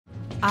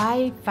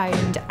I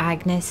found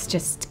Agnes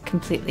just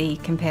completely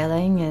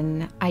compelling,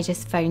 and I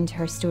just found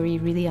her story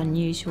really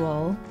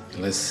unusual.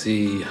 Let's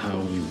see how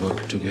we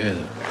work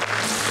together.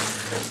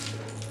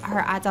 Her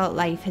adult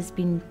life has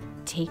been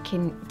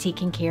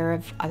taking care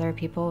of other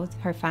people,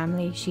 her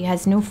family. She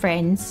has no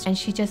friends, and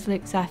she just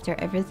looks after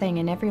everything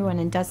and everyone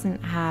and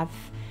doesn't have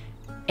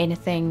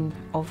anything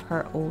of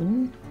her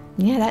own.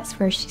 Yeah, that's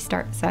where she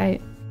starts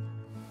out.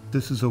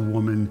 This is a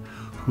woman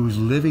who's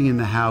living in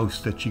the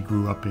house that she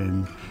grew up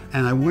in,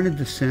 and I wanted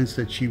to sense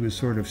that she was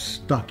sort of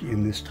stuck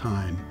in this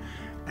time.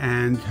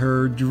 And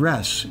her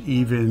dress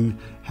even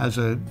has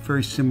a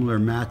very similar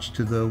match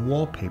to the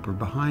wallpaper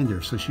behind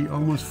her, so she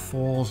almost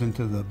falls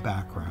into the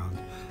background,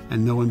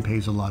 and no one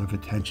pays a lot of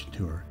attention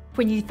to her.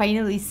 When you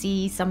finally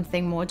see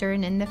something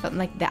modern in the film,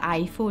 like the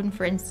iPhone,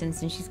 for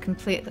instance, and she's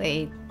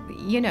completely,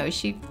 you know,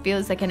 she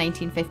feels like a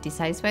 1950s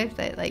housewife.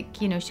 That,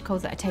 like, you know, she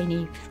calls it a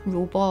tiny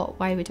robot.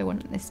 Why would I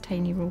want this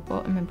tiny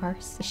robot in my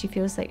purse? She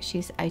feels like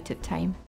she's out of time.